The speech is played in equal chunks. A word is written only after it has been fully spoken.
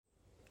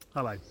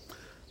Hello,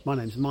 my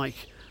name's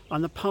Mike.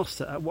 I'm the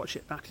pastor at Watch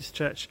It Baptist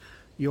Church.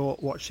 You're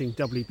watching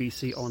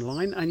WBC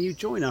Online and you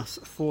join us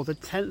for the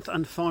 10th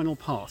and final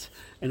part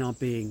in our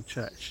Being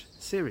Church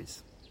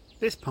series.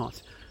 This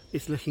part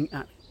is looking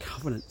at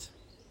covenant.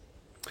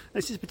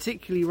 This is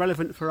particularly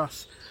relevant for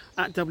us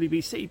at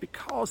WBC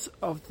because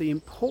of the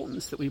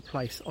importance that we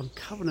place on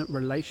covenant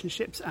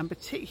relationships and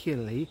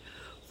particularly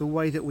the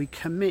way that we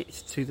commit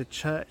to the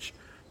church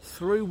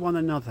through one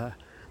another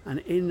and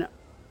in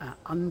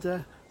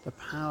under the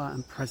power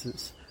and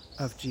presence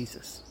of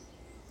Jesus.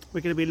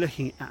 We're going to be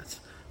looking at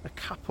a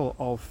couple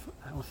of,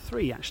 or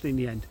three actually in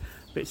the end,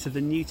 bits of the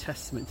New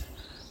Testament.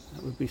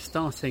 We'll be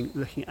starting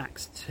looking at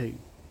Acts 2.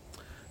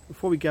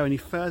 Before we go any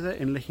further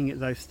in looking at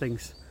those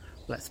things,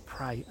 let's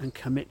pray and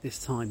commit this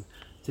time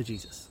to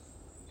Jesus.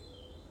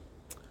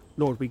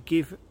 Lord, we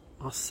give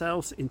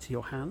ourselves into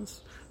your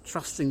hands,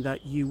 trusting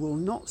that you will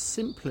not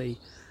simply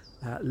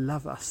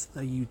love us, though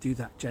you do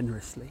that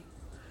generously,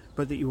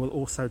 but that you will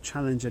also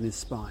challenge and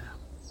inspire,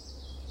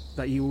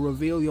 that you will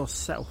reveal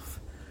yourself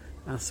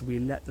as we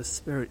let the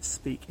Spirit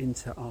speak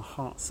into our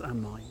hearts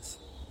and minds.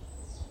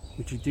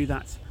 Would you do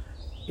that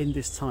in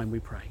this time, we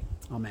pray.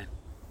 Amen.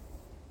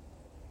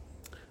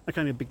 I'm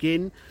going to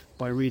begin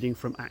by reading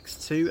from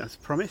Acts 2 as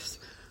promised.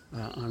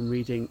 I'm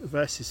reading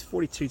verses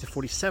 42 to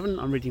 47.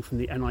 I'm reading from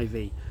the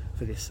NIV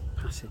for this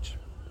passage.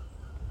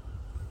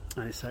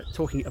 And it's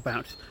talking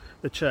about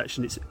the church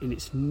in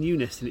its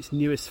newness, in its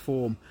newest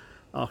form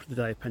after the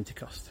day of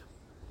Pentecost.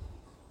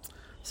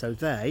 So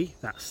they,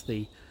 that's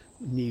the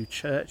new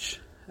church,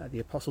 the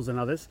apostles and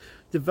others,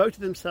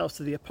 devoted themselves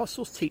to the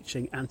apostles'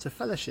 teaching and to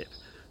fellowship,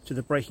 to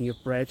the breaking of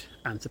bread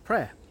and to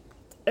prayer.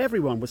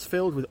 Everyone was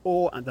filled with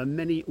awe at the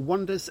many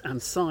wonders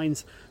and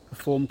signs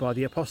performed by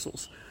the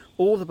apostles.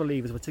 All the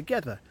believers were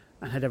together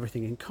and had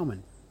everything in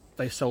common.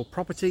 They sold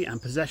property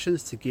and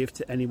possessions to give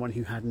to anyone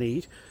who had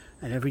need,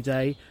 and every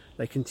day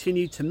they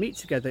continued to meet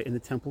together in the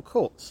temple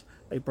courts.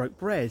 They broke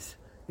bread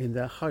in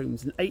their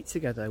homes and ate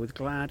together with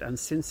glad and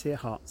sincere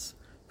hearts,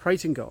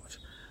 praising God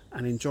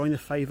and enjoying the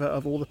favour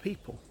of all the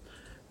people.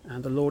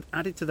 And the Lord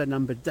added to their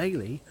number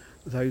daily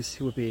those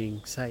who were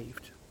being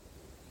saved.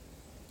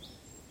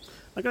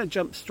 I'm going to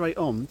jump straight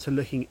on to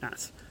looking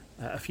at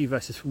a few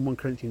verses from 1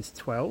 Corinthians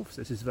 12.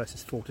 So this is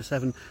verses 4 to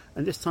 7,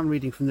 and this time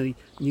reading from the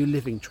New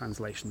Living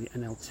Translation, the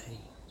NLT.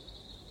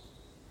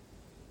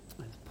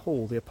 And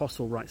Paul, the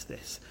apostle, writes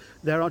this: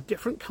 "There are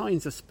different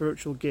kinds of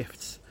spiritual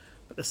gifts,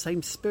 but the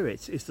same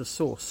Spirit is the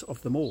source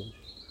of them all.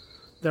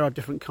 There are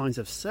different kinds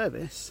of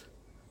service,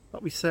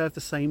 but we serve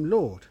the same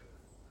Lord.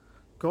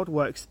 God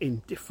works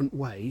in different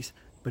ways,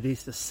 but it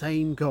is the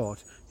same God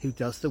who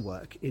does the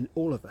work in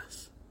all of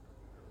us.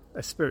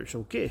 A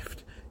spiritual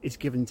gift is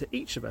given to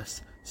each of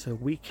us so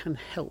we can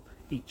help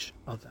each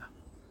other."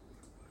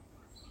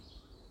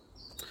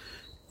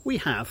 We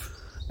have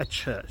a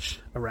church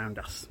around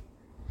us.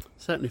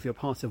 Certainly if you're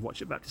part of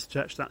Watch It Baptist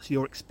Church, that's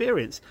your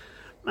experience.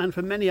 And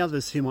for many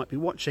others who might be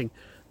watching,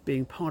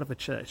 being part of a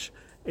church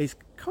is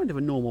kind of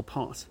a normal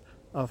part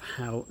of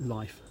how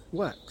life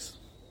works.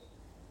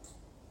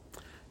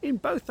 In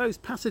both those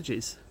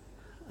passages,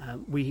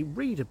 we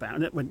read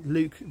about it when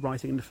Luke,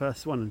 writing in the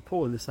first one, and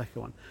Paul in the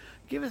second one,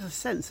 give us a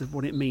sense of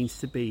what it means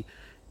to be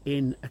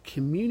in a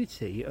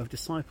community of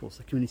disciples,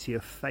 a community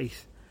of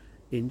faith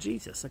in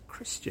Jesus, a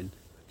Christian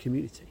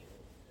community.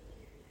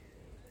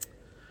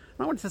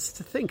 I wanted us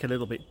to think a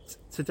little bit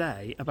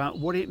today about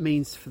what it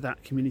means for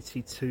that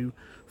community to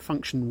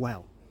function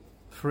well,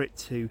 for it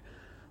to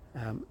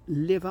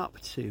live up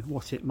to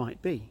what it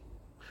might be.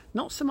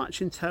 Not so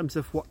much in terms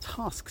of what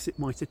tasks it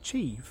might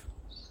achieve,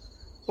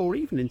 or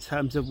even in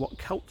terms of what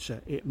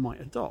culture it might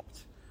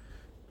adopt,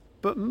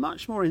 but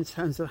much more in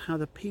terms of how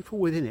the people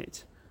within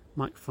it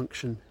might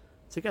function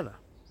together.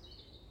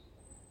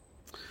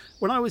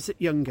 When I was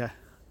younger,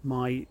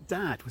 my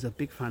dad was a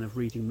big fan of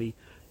reading me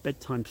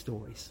bedtime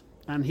stories,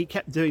 and he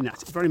kept doing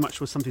that. It very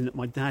much was something that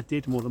my dad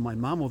did more than my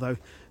mum, although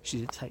she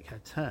did take her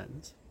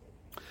turns.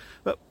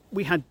 But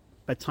we had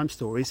bedtime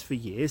stories for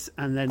years,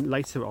 and then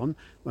later on,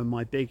 when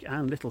my big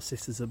and little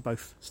sisters had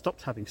both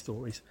stopped having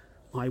stories,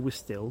 I was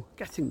still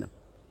getting them.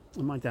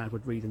 And my dad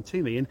would read them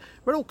to me, and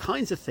read all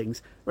kinds of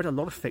things, read a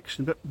lot of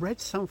fiction, but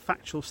read some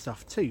factual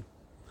stuff too.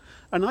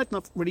 And I'd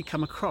not really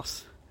come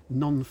across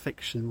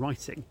non-fiction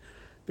writing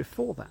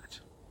before that.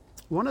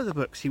 One of the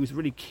books he was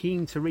really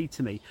keen to read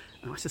to me,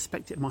 and I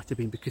suspect it might have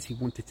been because he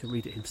wanted to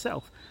read it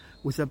himself,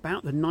 was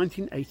about the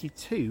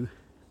 1982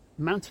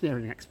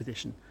 mountaineering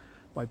expedition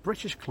by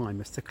British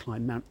climbers to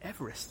climb Mount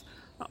Everest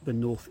up the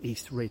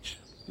northeast ridge,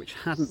 which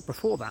hadn't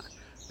before that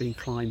been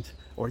climbed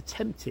or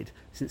attempted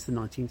since the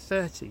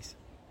 1930s.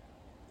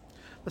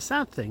 The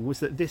sad thing was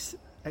that this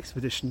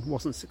expedition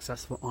wasn't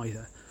successful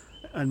either,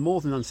 and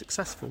more than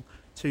unsuccessful,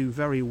 two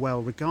very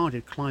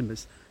well-regarded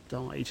climbers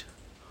died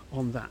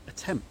on that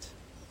attempt.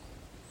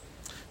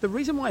 The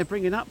reason why I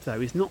bring it up,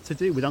 though, is not to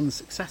do with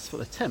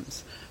unsuccessful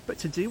attempts, but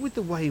to do with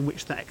the way in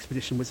which that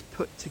expedition was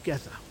put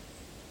together.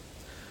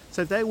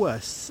 So there were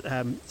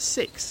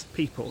 6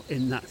 people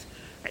in that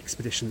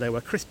expedition. There were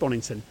Chris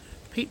Bonington,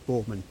 Pete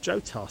Boardman, Joe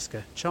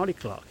Tasker, Charlie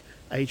Clark,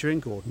 Adrian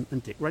Gordon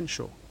and Dick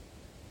Renshaw.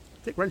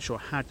 Dick Renshaw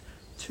had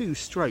 2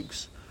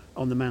 strokes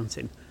on the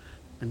mountain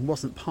and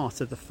wasn't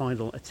part of the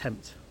final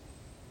attempt.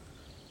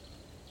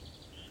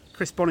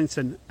 Chris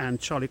Bonington and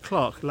Charlie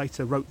Clark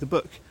later wrote the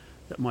book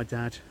that my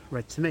dad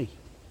read to me.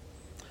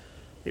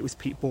 It was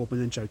Pete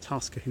Boardman and Joe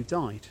Tasker who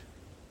died.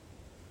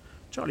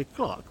 Charlie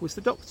Clark was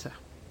the doctor.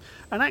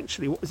 And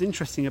actually what was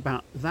interesting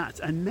about that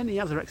and many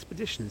other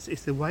expeditions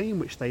is the way in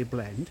which they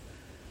blend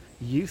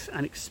youth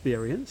and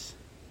experience,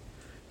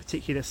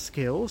 particular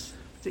skills,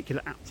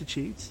 particular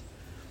aptitudes,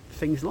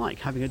 things like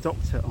having a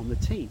doctor on the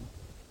team,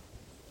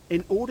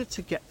 in order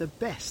to get the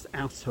best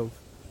out of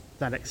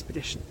that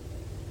expedition.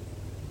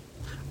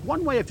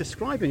 One way of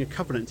describing a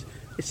covenant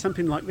is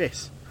something like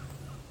this.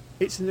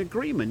 It's an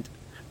agreement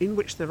in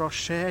which there are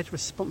shared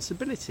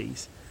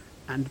responsibilities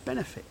and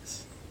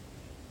benefits.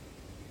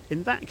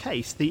 In that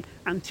case, the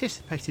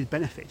anticipated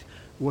benefit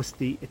was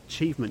the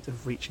achievement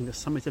of reaching the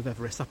summit of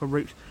Everest up a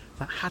route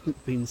that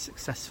hadn't been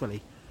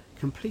successfully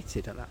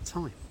completed at that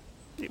time.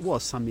 It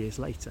was some years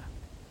later.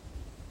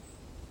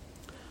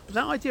 But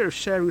that idea of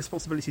sharing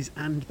responsibilities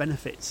and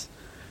benefits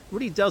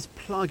really does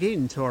plug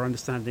into our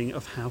understanding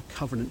of how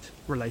covenant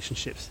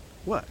relationships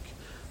work.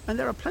 And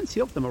there are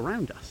plenty of them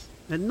around us.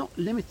 They're not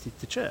limited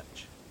to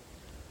church.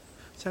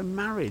 So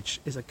marriage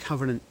is a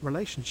covenant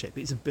relationship.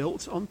 It's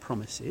built on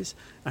promises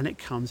and it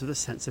comes with a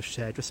sense of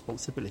shared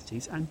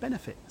responsibilities and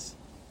benefits.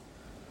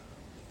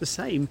 The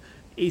same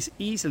is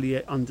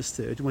easily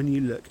understood when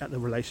you look at the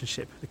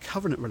relationship, the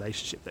covenant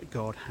relationship that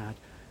God had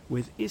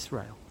with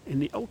Israel in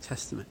the Old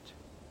Testament.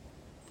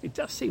 It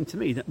does seem to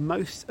me that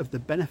most of the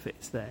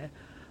benefits there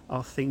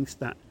are things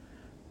that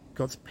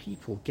God's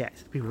people get.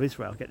 The people of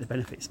Israel get the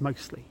benefits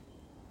mostly.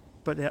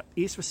 But there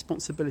is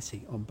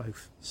responsibility on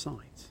both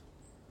sides.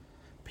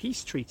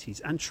 Peace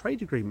treaties and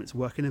trade agreements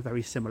work in a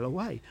very similar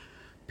way.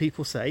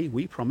 People say,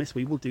 we promise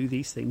we will do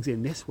these things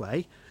in this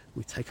way.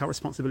 We take our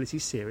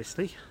responsibilities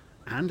seriously.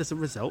 And as a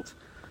result,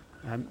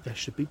 there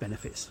should be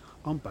benefits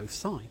on both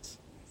sides.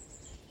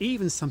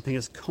 Even something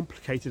as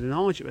complicated and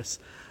arduous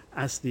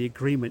as the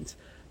agreement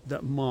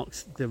that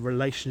marks the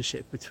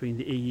relationship between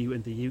the EU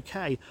and the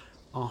UK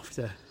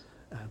after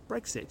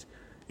Brexit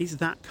is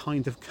that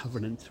kind of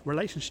covenant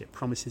relationship,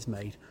 promises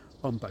made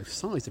on both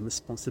sides and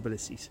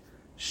responsibilities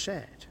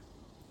shared.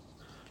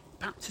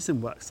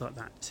 Baptism works like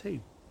that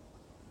too.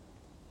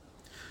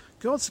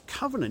 God's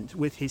covenant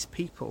with his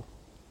people,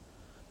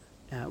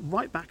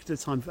 right back to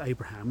the time of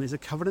Abraham, is a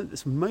covenant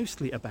that's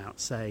mostly about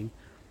saying,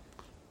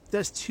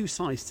 there's 2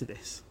 sides to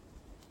this.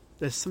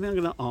 There's something I'm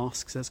going to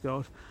ask, says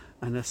God,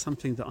 and there's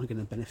something that I'm going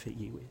to benefit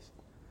you with.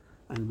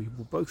 And we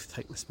will both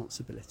take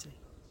responsibility.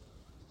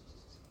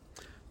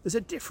 There's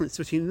a difference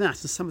between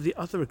that and some of the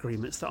other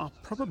agreements that are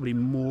probably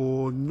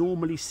more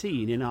normally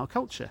seen in our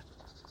culture.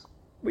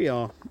 We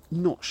are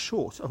not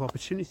short of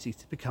opportunities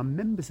to become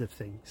members of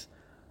things.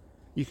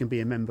 You can be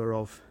a member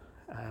of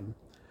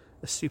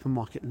a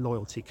supermarket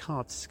loyalty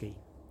card scheme.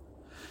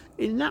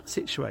 In that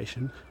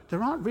situation,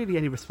 there aren't really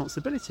any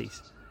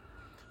responsibilities.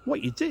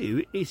 What you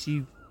do is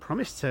you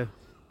promise to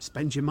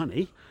spend your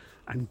money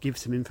and give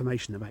some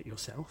information about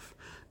yourself,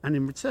 and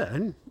in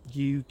return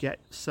you get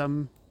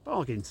some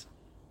bargains.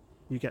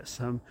 You get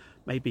some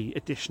maybe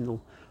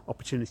additional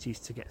opportunities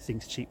to get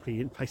things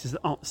cheaply in places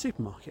that aren't the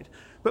supermarket.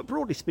 But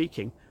broadly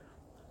speaking,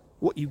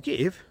 what you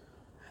give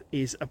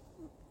is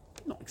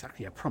not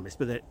exactly a promise,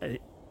 but an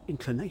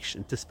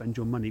inclination to spend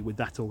your money with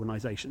that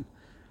organisation.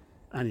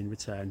 And in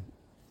return,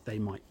 they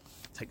might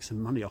take some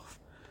money off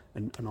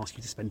and ask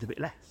you to spend a bit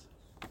less.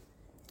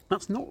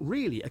 That's not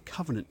really a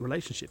covenant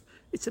relationship.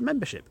 It's a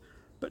membership,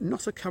 but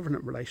not a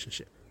covenant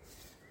relationship.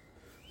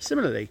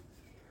 Similarly,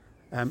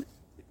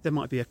 there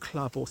might be a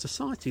club or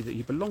society that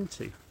you belong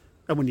to.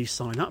 And when you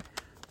sign up,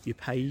 you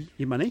pay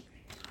your money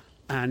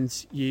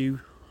and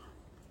you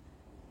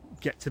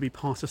get to be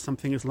part of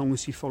something as long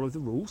as you follow the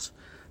rules,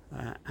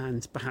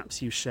 and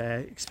perhaps you share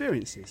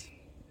experiences.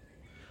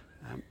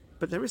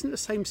 But there isn't the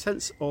same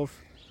sense of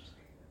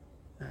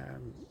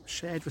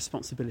shared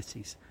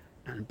responsibilities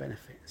and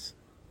benefits.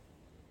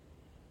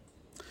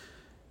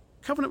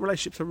 Covenant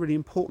relationships are really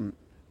important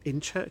in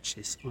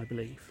churches, I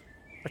believe.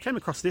 I came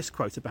across this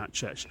quote about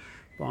church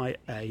by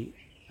a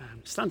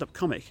stand-up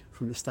comic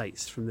from the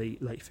States from the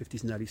late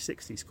 50s and early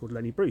 60s called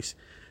Lenny Bruce.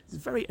 He's a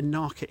very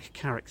anarchic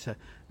character,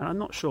 and I'm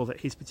not sure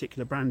that his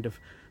particular brand of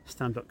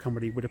stand-up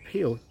comedy would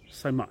appeal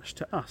so much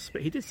to us.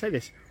 But he did say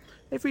this: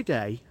 every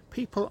day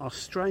people are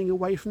straying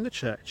away from the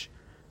church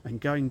and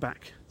going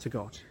back to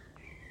God.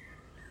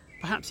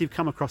 Perhaps you've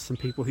come across some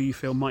people who you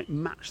feel might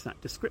match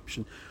that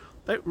description.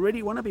 They don't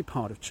really want to be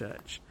part of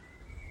church,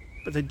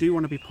 but they do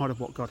want to be part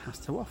of what God has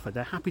to offer.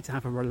 They're happy to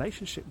have a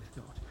relationship with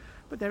God,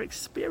 but their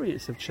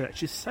experience of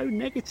church is so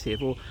negative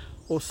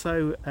or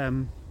so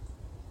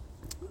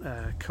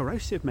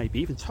corrosive, maybe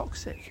even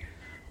toxic,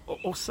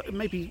 or so,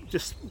 maybe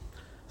just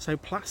so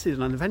placid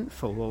and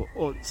uneventful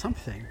or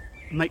something,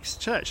 makes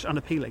church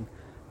unappealing,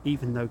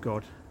 even though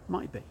God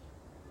might be.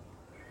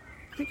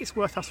 I think it's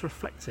worth us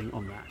reflecting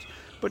on that,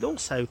 but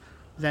also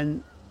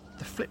then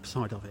the flip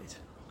side of it.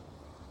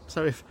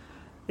 So if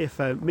If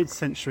a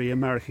mid-century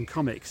American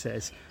comic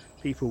says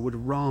people would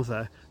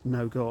rather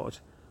know God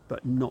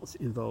but not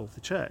involve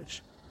the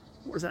church,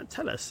 what does that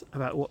tell us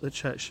about what the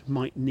church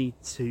might need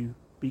to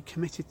be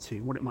committed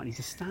to, what it might need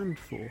to stand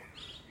for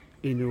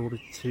in order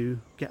to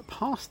get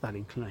past that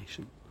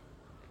inclination?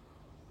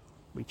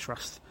 We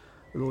trust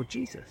the Lord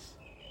Jesus.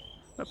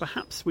 But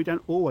perhaps we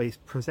don't always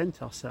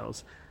present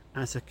ourselves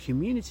as a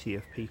community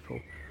of people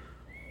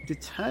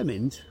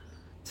determined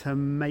to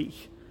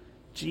make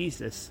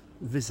Jesus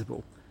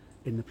visible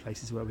in the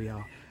places where we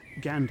are.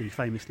 Gandhi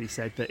famously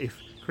said that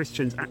if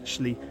Christians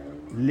actually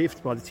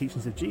lived by the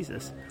teachings of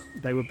Jesus,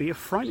 they would be a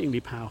frighteningly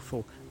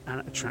powerful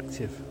and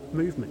attractive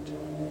movement.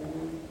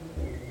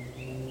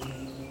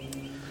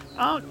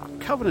 Our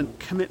covenant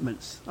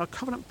commitments, our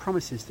covenant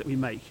promises that we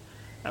make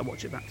at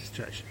Watchet Baptist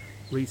Church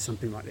read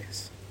something like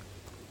this.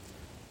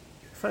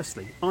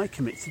 Firstly, I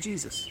commit to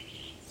Jesus.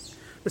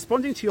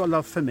 Responding to your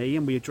love for me,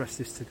 and we address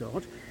this to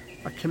God,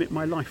 I commit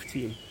my life to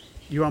you.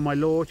 You are my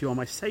Lord, you are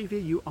my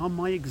Saviour, you are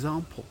my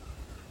example.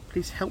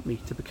 Please help me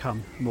to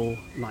become more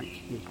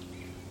like you.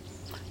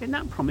 In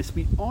that promise,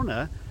 we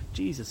honour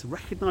Jesus,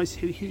 recognise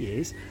who he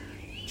is,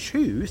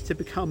 choose to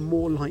become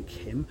more like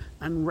him,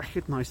 and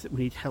recognise that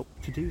we need help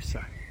to do so.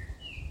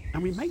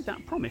 And we make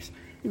that promise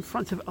in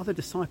front of other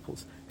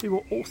disciples who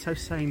are also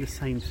saying the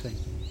same thing.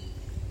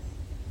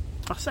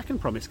 Our second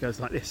promise goes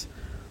like this.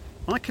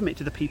 I commit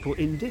to the people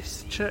in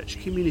this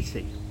church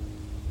community.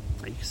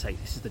 You can say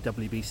this is the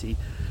WBC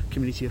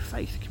community of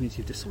faith,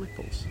 community of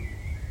disciples.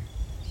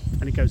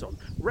 And it goes on,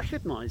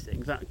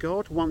 recognising that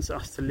God wants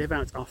us to live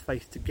out our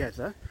faith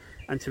together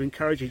and to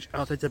encourage each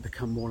other to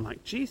become more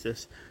like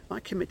Jesus, I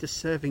commit to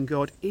serving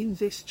God in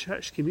this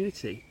church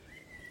community.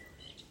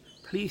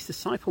 Please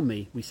disciple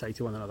me, we say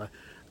to one another,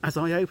 as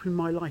I open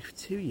my life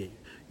to you.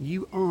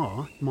 You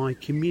are my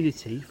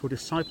community for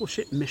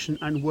discipleship, mission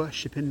and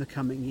worship in the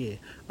coming year.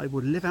 I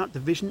will live out the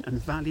vision and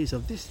values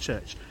of this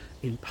church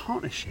in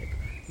partnership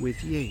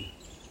with you.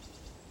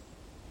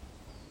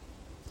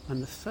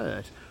 And the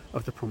third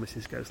of the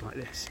promises goes like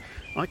this.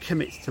 I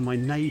commit to my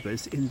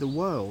neighbours in the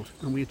world,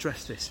 and we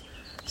address this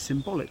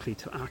symbolically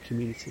to our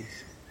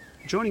communities.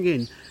 Joining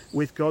in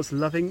with God's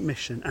loving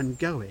mission and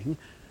going,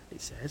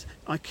 it says,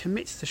 I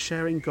commit to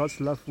sharing God's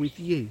love with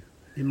you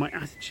in my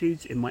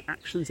attitudes, in my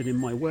actions and in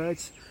my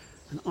words,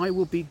 and I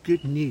will be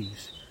good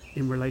news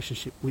in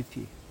relationship with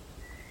you.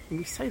 And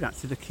we say that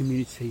to the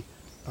community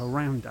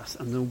around us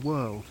and the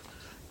world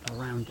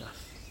around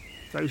us.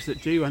 Those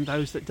that do and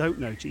those that don't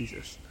know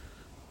Jesus.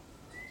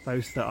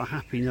 Those that are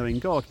happy knowing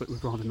God but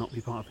would rather not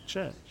be part of a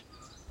church.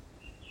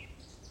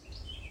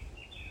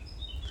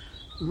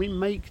 When we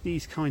make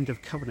these kind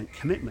of covenant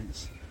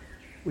commitments,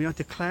 we are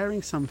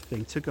declaring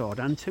something to God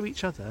and to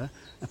each other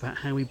about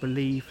how we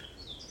believe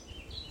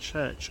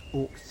church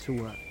ought to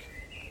work.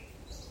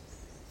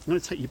 I'm going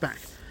to take you back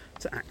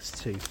to Acts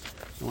 2.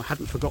 Now, I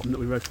hadn't forgotten that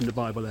we read from the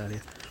Bible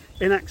earlier.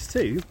 In Acts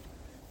 2,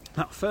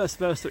 that first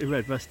verse that we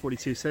read, verse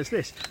 42, says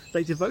this: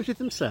 they devoted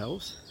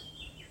themselves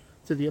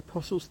to the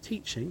apostles'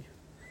 teaching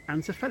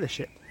and to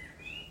fellowship,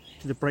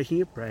 to the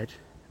breaking of bread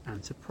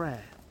and to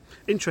prayer.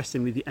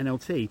 Interestingly, the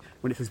NLT,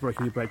 when it says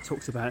breaking of bread,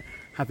 talks about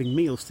having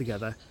meals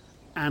together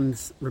and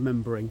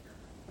remembering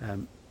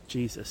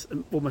Jesus,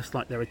 and almost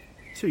like there are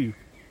two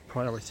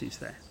priorities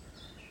there.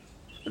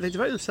 They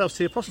devote themselves to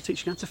the apostle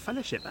teaching and to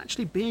fellowship.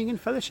 Actually being in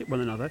fellowship with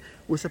one another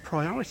was a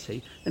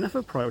priority, enough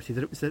of a priority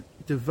that it was a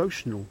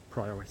devotional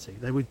priority.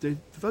 They would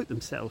devote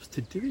themselves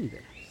to doing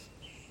this.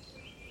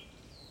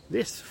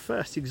 This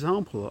first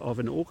example of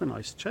an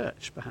organised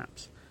church,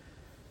 perhaps,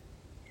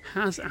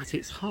 has at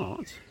its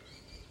heart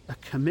a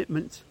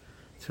commitment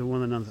to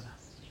one another,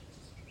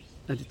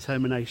 a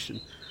determination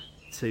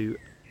to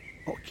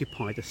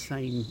occupy the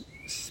same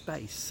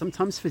space,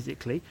 sometimes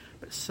physically,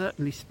 but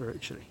certainly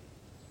spiritually,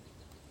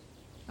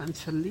 and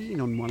to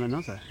lean on one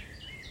another.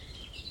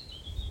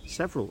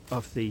 Several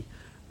of the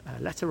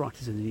letter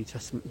writers in the New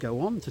Testament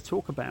go on to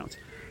talk about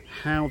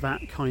how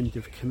that kind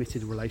of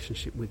committed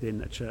relationship within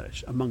a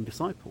church among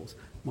disciples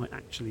might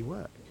actually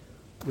work.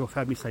 You've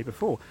heard me say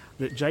before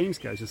that James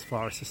goes as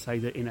far as to say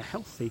that in a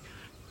healthy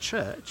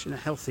church, in a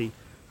healthy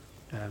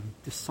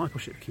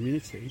discipleship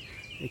community,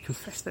 they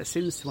confess their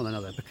sins to one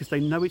another because they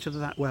know each other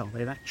that well.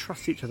 They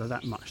trust each other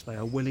that much. They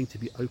are willing to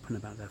be open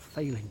about their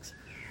failings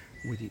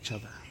with each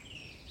other.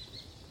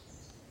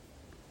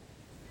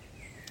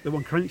 The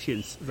 1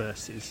 Corinthians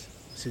verses,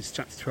 this is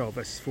chapter 12,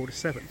 verses 4 to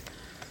 7.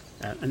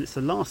 And it's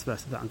the last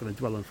verse of that I'm going to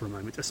dwell on for a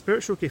moment. A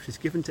spiritual gift is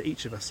given to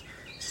each of us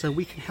so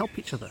we can help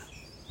each other.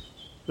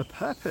 The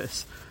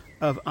purpose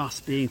of us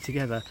being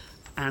together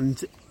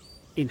and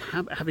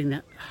having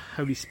the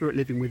Holy Spirit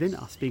living within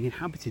us, being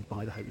inhabited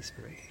by the Holy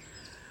Spirit,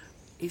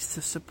 is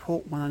to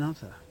support one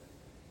another.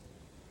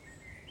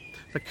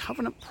 The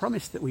covenant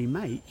promise that we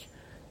make,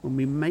 when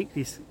we make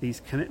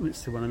these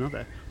commitments to one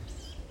another,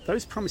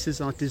 those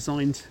promises are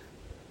designed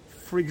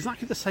for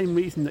exactly the same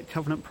reason that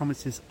covenant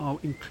promises are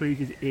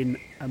included in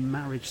a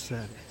marriage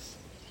service.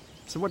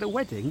 So at a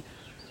wedding,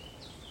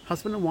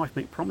 husband and wife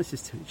make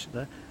promises to each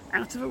other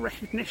out of a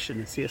recognition,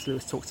 and C.S.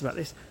 Lewis talks about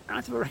this,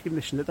 out of a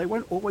recognition that they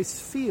won't always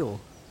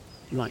feel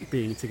like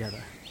being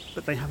together,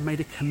 but they have made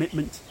a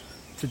commitment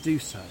to do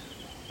so.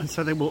 And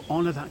so they will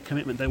honour that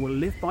commitment. They will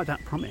live by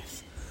that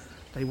promise.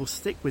 They will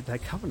stick with their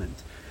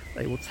covenant.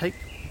 They will take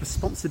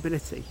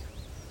responsibility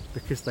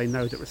because they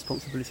know that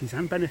responsibilities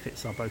and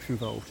benefits are both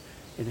involved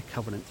in a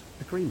covenant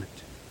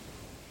agreement.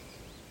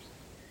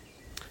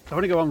 So I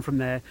want to go on from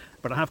there,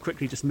 but I have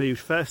quickly just moved.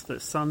 First, the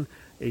sun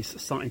is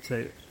starting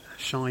to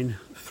shine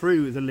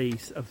through the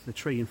leaves of the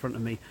tree in front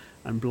of me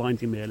and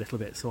blinding me a little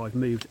bit, so I've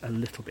moved a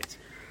little bit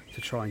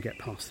to try and get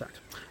past that.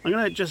 I'm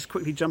going to just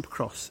quickly jump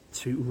across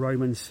to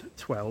Romans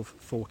 12,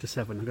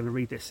 4-7. I'm going to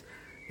read this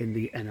in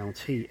the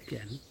NLT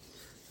again,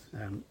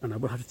 and I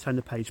will have to turn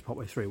the page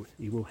partway through.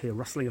 You will hear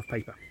rustling of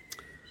paper.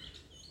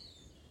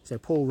 So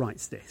Paul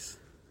writes this: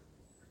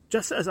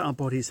 "Just as our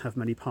bodies have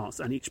many parts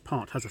and each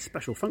part has a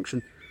special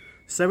function,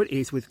 so it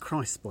is with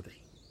Christ's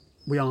body.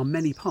 We are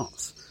many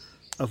parts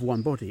of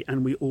one body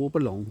and we all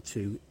belong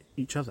to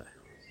each other.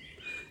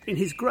 In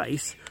his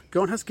grace,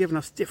 God has given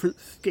us different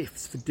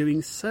gifts for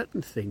doing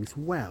certain things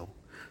well.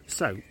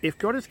 So, if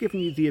God has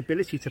given you the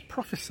ability to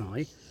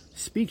prophesy,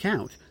 speak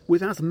out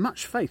with as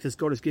much faith as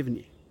God has given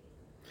you.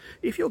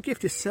 If your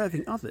gift is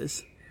serving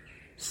others,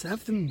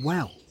 serve them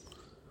well.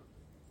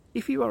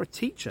 If you are a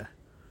teacher,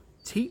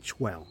 teach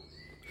well.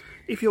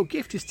 If your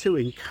gift is to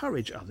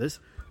encourage others,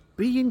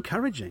 be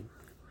encouraging.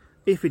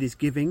 If it is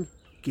giving,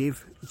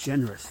 give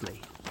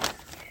generously."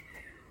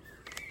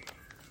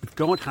 If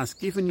God has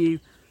given you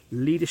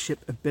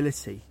leadership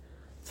ability,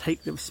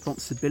 take the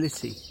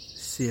responsibility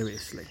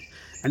seriously.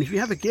 And if you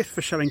have a gift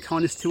for showing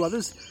kindness to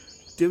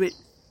others, do it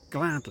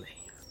gladly.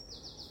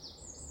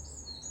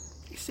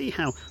 You see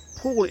how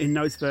Paul in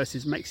those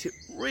verses makes it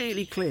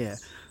really clear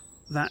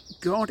that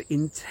God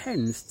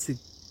intends to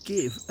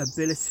give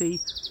ability,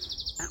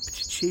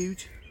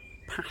 aptitude,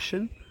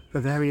 passion for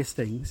various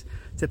things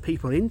to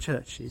people in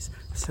churches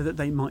so that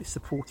they might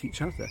support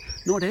each other.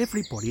 Not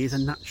everybody is a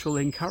natural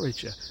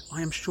encourager.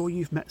 I am sure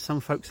you've met some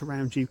folks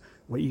around you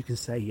where you can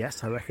say,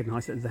 yes, I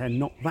recognise that they're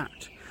not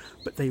that,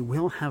 but they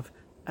will have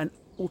an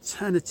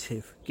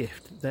alternative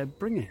gift they're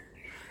bringing.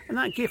 And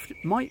that gift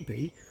might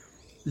be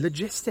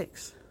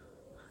logistics,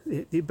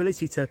 the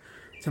ability to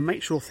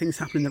make sure things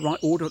happen in the right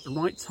order at the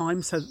right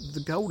time so that the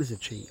goal is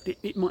achieved.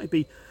 It might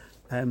be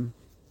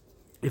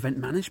event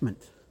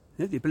management,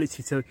 the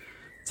ability to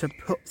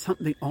put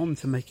something on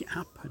to make it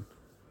happen.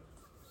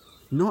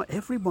 Not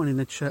everyone in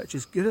the church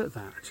is good at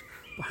that.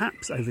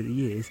 Perhaps over the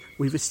years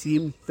we've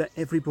assumed that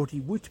everybody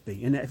would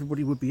be, and that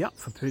everybody would be up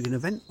for putting an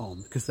event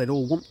on because they'd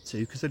all want to,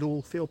 because they'd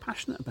all feel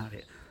passionate about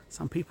it.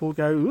 Some people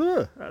go,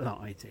 ugh, at that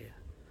idea.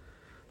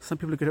 Some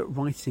people are good at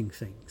writing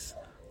things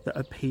that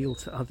appeal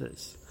to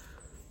others.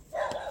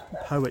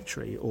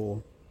 Poetry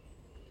or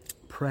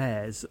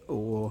prayers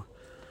or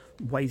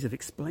ways of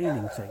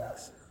explaining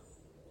things.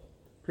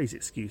 Please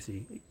excuse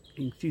the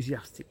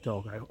enthusiastic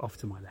dog off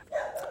to my left.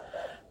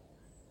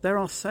 There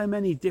are so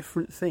many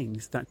different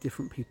things that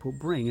different people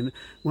bring, and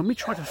when we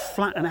try to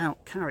flatten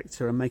out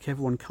character and make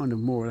everyone kind of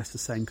more or less the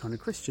same kind of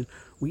Christian,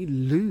 we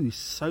lose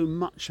so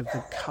much of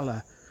the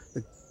colour,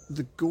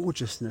 the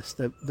gorgeousness,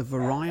 the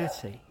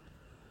variety,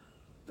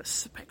 the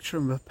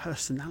spectrum of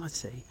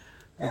personality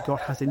that God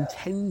has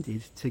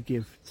intended to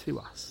give to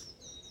us.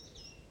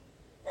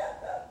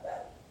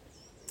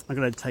 I'm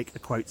going to take a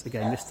quote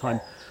again, this time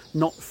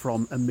not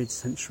from a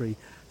mid-century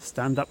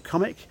stand-up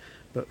comic,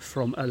 but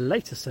from a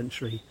later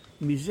century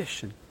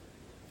musician,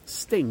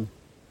 Sting,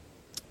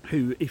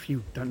 who, if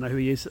you don't know who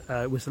he is,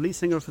 was the lead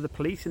singer for the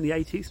Police in the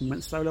 80s and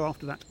went solo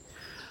after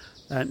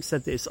that,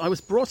 said this: "I was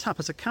brought up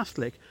as a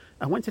Catholic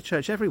and went to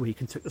church every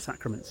week and took the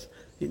sacraments.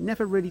 It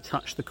never really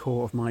touched the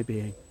core of my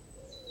being."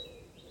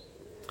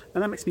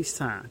 And that makes me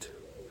sad.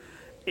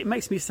 It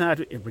makes me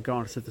sad,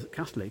 regardless of the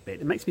Catholic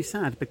bit, it makes me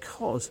sad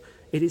because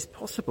it is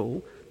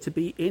possible to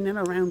be in and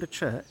around a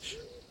church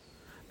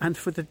and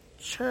for the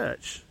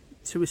church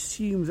to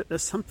assume that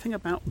there's something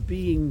about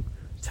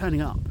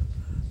turning up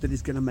that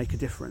is going to make a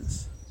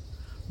difference,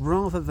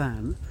 rather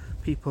than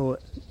people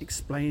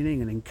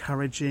explaining and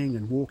encouraging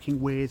and walking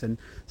with and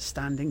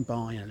standing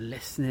by and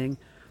listening,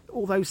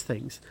 all those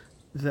things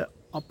that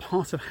are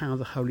part of how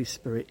the Holy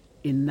Spirit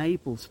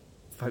enables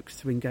folks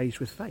to engage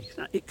with faith.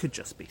 Now, it could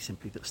just be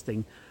simply that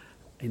Sting,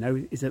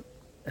 is a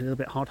little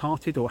bit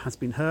hard-hearted or has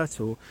been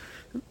hurt or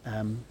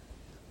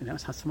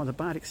has had some other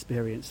bad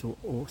experience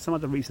or some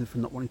other reason for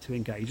not wanting to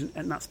engage,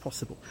 and that's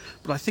possible.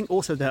 But I think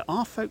also there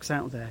are folks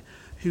out there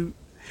who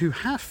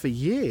have for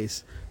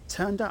years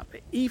turned up,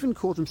 even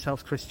called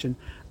themselves Christian,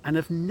 and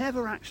have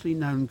never actually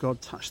known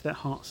God touch their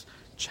hearts,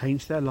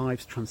 change their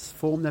lives,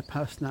 transform their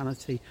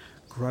personality,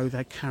 grow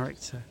their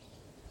character.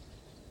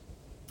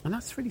 And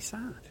that's really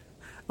sad.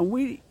 And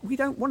we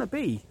don't want to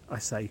be, I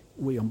say,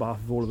 we on behalf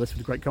of all of us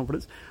with great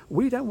confidence,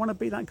 we don't want to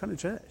be that kind of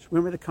church.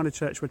 We're the kind of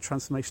church where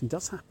transformation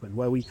does happen,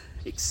 where we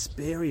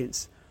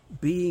experience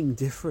being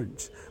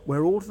different,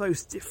 where all of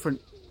those different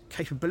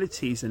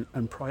capabilities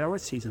and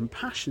priorities and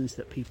passions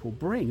that people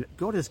bring, that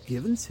God has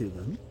given to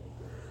them,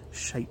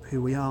 shape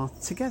who we are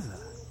together.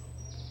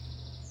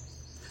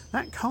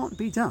 That can't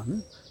be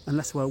done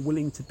unless we're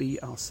willing to be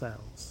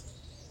ourselves.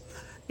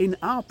 in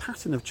our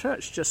pattern of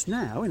church just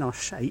now, in our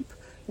shape,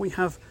 we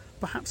have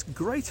perhaps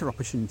greater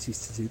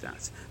opportunities to do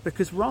that,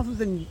 because rather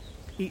than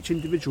each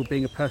individual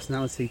being a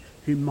personality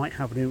who might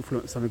have an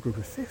influence on a group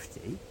of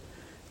 50,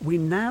 we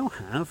now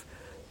have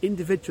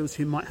individuals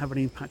who might have an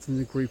impact on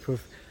a group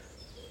of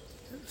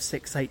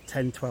 6, 8,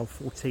 10, 12,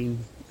 14,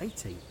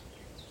 18.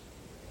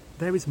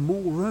 There is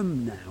more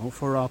room now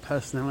for our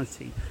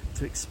personality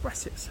to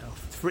express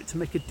itself, for it to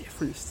make a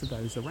difference to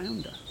those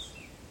around us.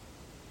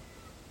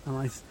 And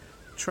I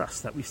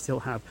trust that we still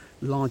have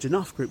large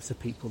enough groups of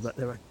people that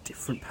there are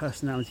different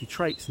personality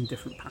traits and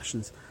different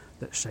passions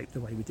that shape the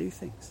way we do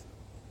things.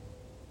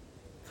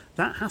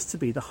 That has to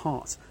be the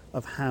heart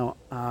of how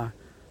our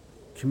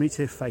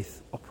community of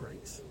faith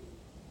operates.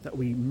 That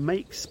we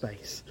make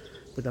space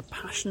for the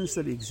passions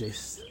that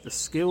exist, the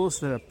skills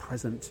that are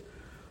present,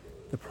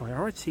 the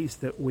priorities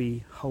that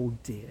we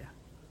hold dear.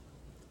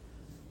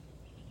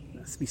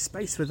 There's to be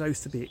space for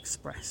those to be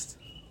expressed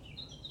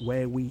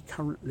where we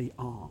currently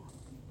are.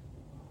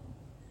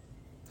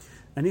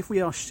 And if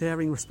we are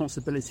sharing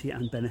responsibility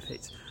and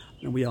benefit,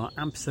 then we are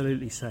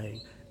absolutely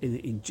saying,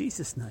 in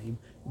Jesus' name,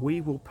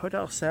 we will put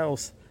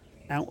ourselves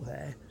out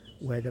there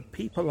where the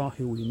people are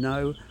who we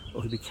know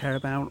or who we care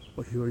about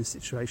or who are in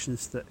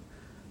situations that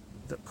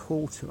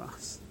call to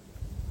us.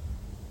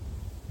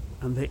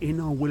 And that in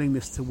our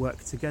willingness to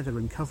work together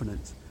in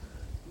covenant,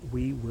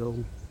 we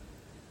will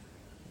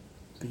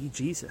be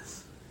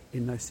Jesus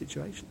in those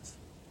situations.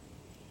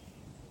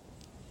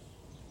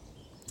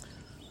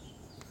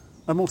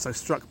 I'm also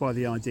struck by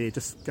the idea,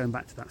 just going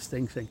back to that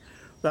Sting thing,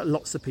 that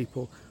lots of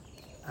people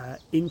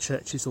in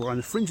churches or on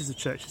the fringes of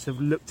churches have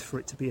looked for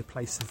it to be a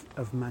place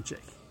of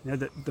magic. You know,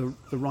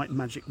 the right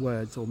magic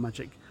words or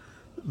magic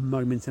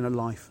moment in a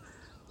life,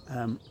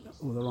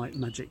 or the right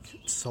magic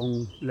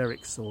song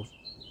lyrics or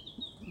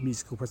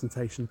musical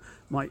presentation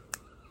might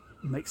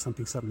make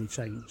something suddenly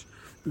change.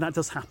 And that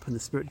does happen, the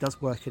Spirit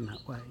does work in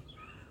that way.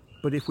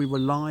 But if we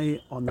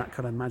rely on that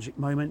kind of magic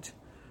moment,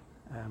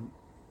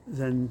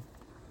 then,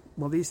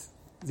 well, these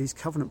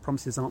covenant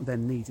promises aren't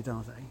then needed,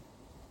 are they?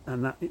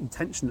 And that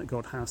intention that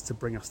God has to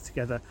bring us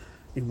together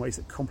in ways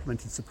that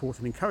complement and support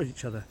and encourage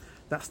each other,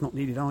 that's not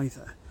needed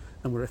either.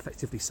 And we're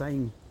effectively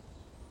saying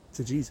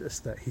to Jesus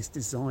that his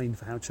design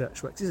for how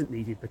church works isn't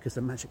needed because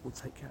the magic will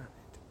take care of it.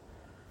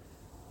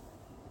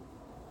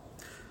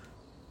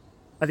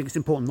 I think it's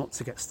important not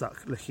to get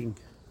stuck looking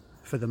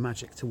for the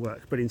magic to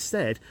work, but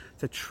instead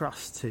to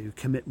trust to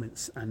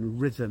commitments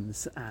and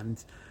rhythms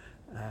and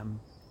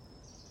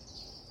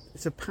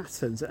to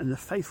patterns and the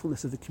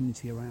faithfulness of the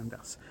community around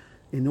us,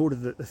 in order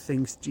that the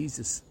things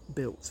Jesus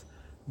built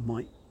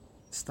might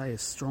stay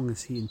as strong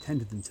as he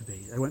intended them to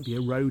be. They won't be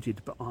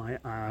eroded by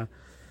our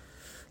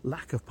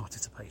lack of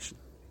participation.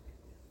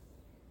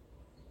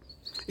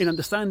 In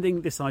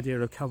understanding this idea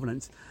of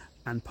covenant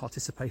and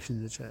participation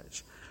in the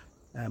church,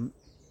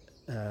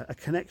 a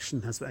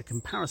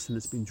comparison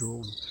has been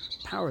drawn,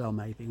 parallel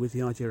maybe, with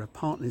the idea of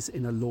partners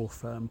in a law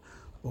firm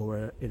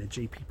or in a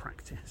GP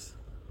practice.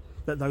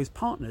 That those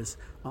partners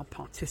are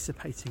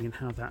participating in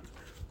how that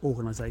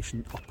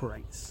organisation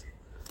operates.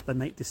 They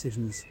make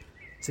decisions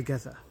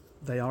together.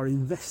 They are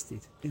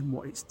invested in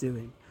what it's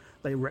doing.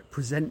 They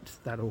represent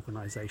that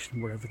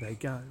organisation wherever they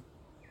go.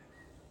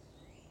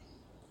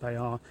 They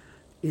are,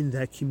 in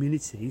their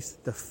communities,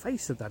 the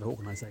face of that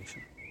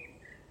organisation.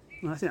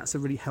 And I think that's a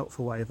really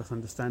helpful way of us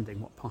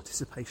understanding what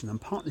participation and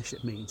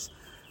partnership means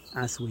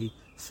as we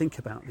think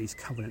about these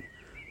covenant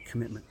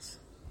commitments.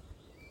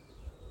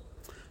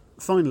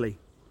 Finally,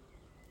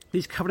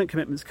 these covenant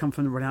commitments come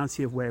from the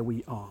reality of where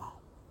we are.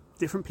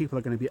 Different people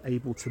are going to be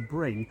able to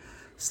bring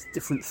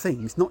different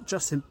things, not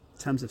just in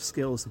terms of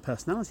skills and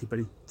personality, but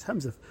in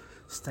terms of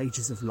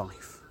stages of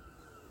life.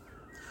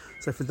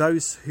 So for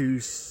those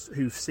who've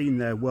seen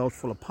their world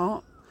fall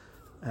apart,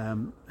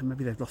 and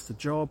maybe they've lost a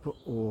job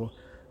or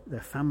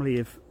their family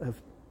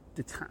have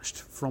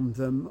detached from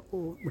them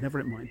or whatever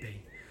it might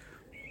be,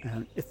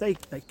 if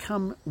they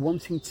come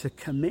wanting to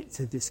commit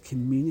to this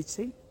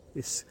community,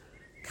 this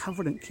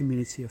covenant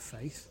community of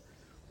faith,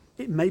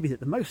 it may be that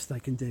the most they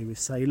can do is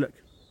say, look,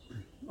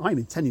 I'm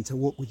intending to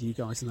walk with you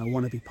guys and I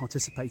want to be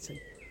participating,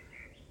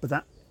 but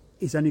that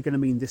is only going to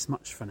mean this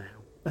much for now.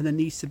 And there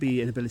needs to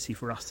be an ability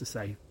for us to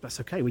say, that's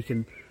okay, we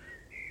can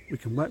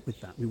work with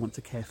that. We want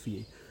to care for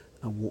you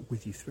and walk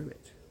with you through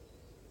it.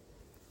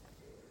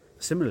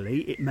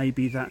 Similarly, it may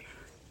be that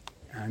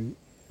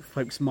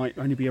folks might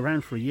only be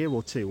around for a year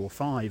or two or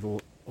 5 or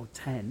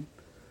 10,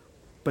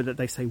 but that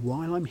they say,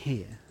 while I'm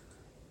here,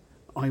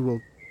 I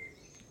will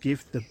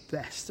give the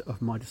best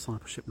of my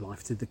discipleship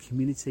life to the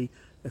community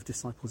of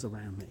disciples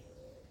around me.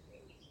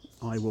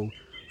 I will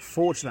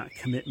forge that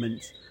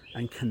commitment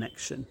and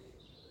connection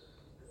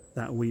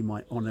that we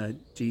might honour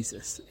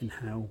Jesus in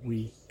how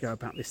we go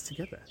about this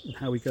together and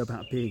how we go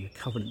about being a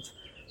covenant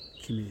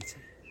community.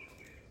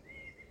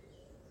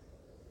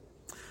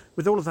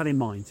 With all of that in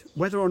mind,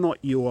 whether or not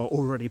you are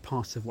already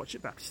part of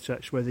Watchet Baptist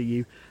Church, whether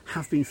you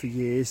have been for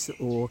years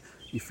or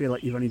you feel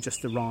like you've only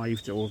just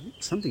arrived or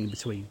something in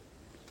between,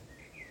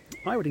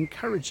 I would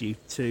encourage you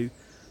to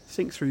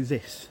think through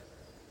this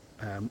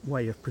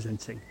way of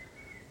presenting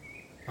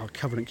our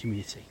covenant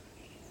community.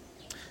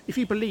 If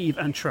you believe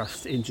and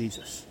trust in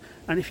Jesus,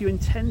 and if you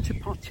intend to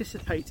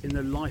participate in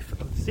the life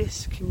of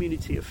this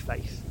community of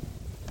faith,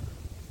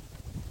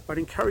 I'd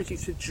encourage you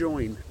to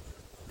join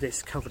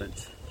this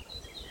covenant,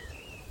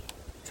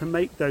 to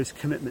make those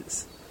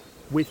commitments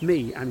with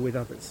me and with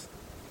others,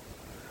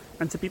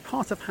 and to be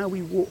part of how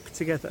we walk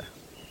together,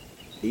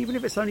 even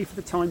if it's only for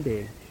the time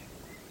being,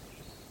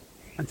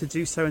 and to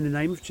do so in the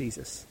name of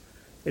Jesus,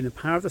 in the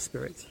power of the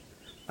Spirit,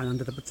 and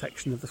under the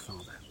protection of the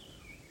Father.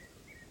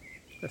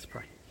 Let's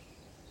pray.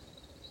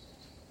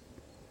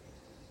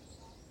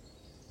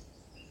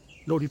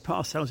 Lord, we put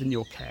ourselves in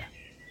your care.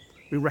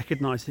 We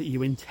recognise that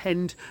you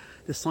intend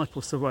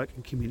disciples to work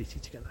in community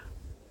together.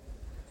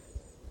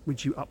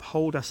 Would you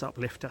uphold us,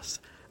 uplift us,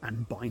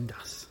 and bind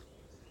us?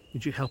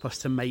 Would you help us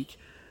to make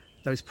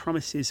those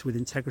promises with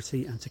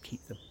integrity and to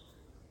keep them?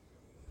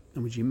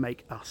 And would you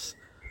make us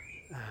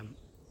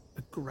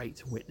a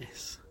great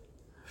witness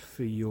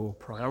for your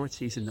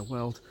priorities in the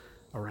world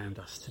around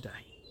us today?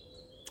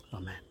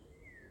 Amen.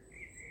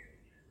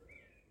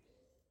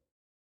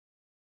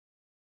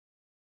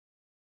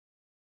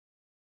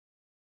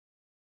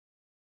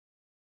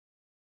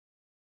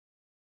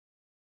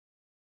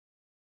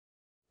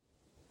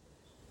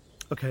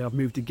 Okay, I've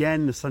moved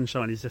again. The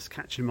sunshine is just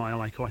catching my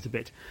eye quite a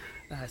bit.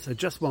 So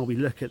just while we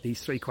look at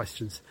these three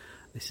questions,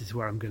 this is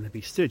where I'm going to be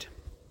stood.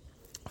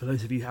 For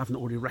those of you who haven't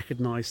already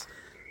recognised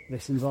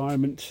this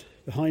environment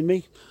behind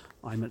me,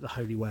 I'm at the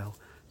Holy Well,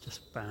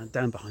 just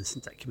down behind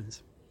St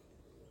Ecumens.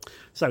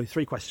 So,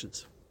 three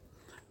questions.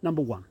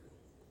 Number one,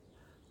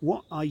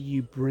 what are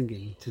you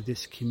bringing to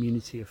this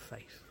community of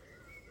faith?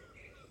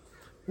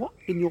 What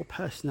in your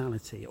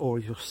personality or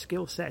your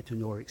skill set and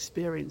your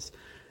experience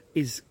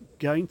is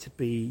going to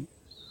be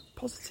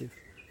positive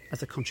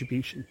as a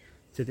contribution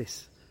to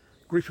this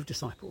group of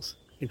disciples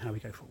in how we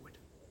go forward?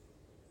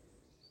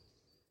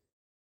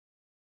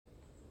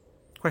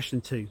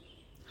 Question two,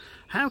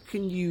 how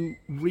can you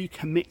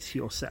recommit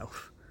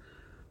yourself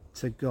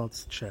to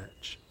God's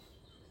church?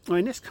 Well,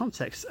 in this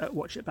context at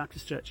Watchet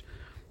Baptist Church,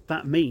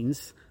 that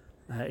means,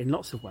 in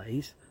lots of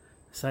ways,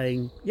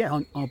 saying, yeah,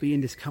 I'll be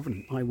in this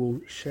covenant. I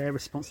will share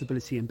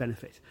responsibility and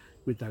benefit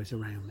with those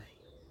around me.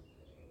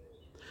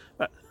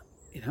 But,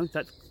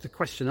 that the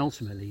question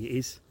ultimately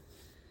is,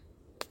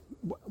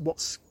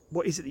 what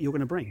is it that you're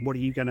going to bring? What are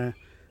you going to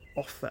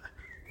offer?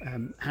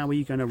 How are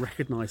you going to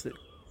recognise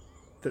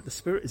that the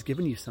Spirit has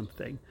given you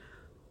something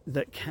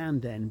that can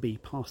then be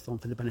passed on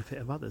for the benefit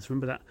of others?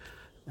 Remember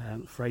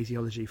that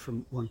phraseology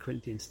from 1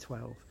 Corinthians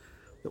 12,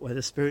 that where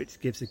the Spirit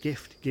gives a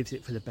gift, gives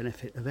it for the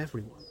benefit of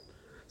everyone.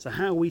 So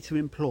how are we to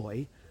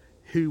employ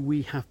who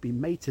we have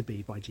been made to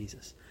be by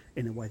Jesus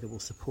in a way that will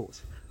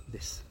support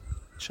this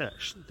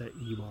church that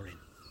you are in?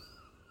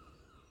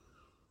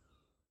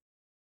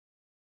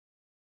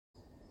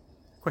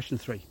 Question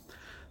three,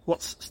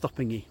 what's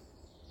stopping you?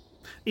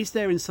 Is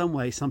there in some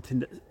way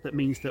something that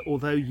means that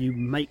although you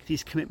make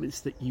these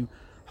commitments that you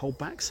hold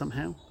back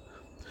somehow?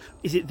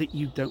 Is it that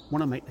you don't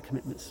want to make the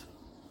commitments?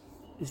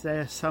 Is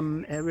there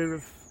some area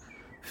of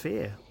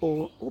fear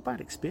or bad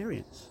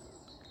experience?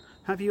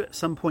 Have you at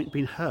some point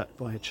been hurt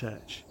by a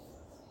church?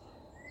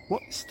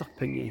 What's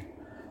stopping you?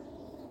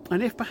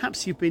 And if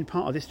perhaps you've been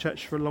part of this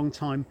church for a long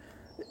time,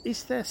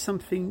 is there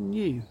something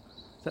new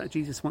that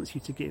Jesus wants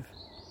you to give?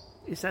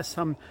 Is there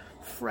some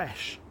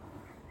fresh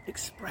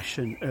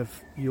expression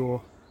of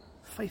your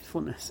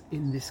faithfulness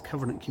in this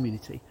covenant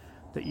community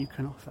that you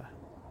can offer?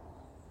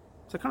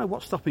 So kind of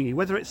what's stopping you?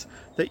 Whether it's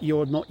that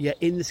you're not yet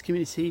in this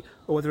community,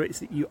 or whether it's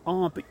that you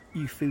are but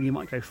you feel you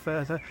might go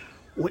further,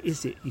 what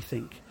is it you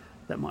think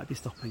that might be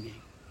stopping you?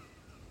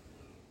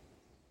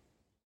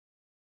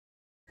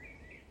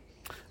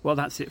 Well,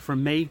 that's it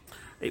from me.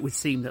 It would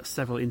seem that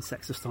several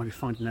insects have started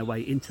finding their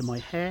way into my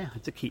hair. I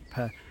had to keep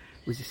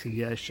resisting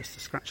the urge just to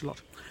scratch a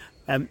lot.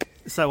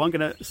 So I'm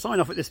going to sign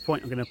off at this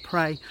point. I'm going to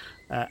pray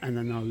and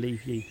then I'll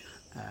leave you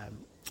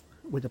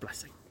with a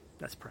blessing.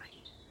 Let's pray.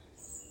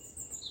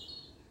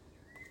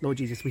 Lord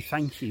Jesus, we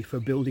thank you for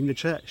building the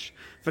church,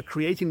 for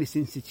creating this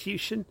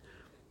institution,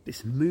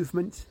 this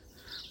movement,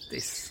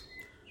 this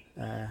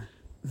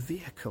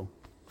vehicle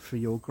for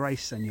your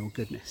grace and your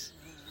goodness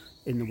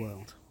in the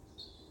world.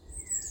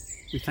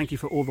 We thank you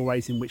for all the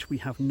ways in which we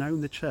have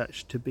known the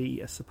church to be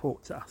a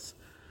support to us.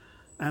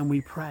 And we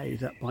pray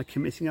that by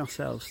committing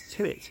ourselves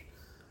to it,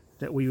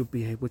 that we would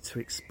be able to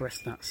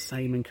express that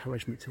same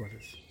encouragement to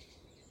others.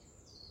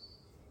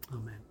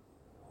 Amen.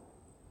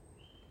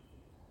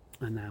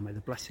 And now may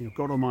the blessing of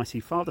God Almighty,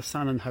 Father,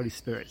 Son and Holy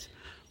Spirit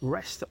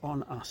rest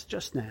on us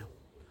just now,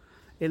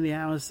 in the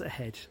hours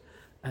ahead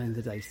and in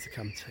the days to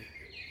come too.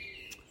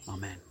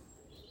 Amen.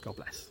 God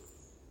bless.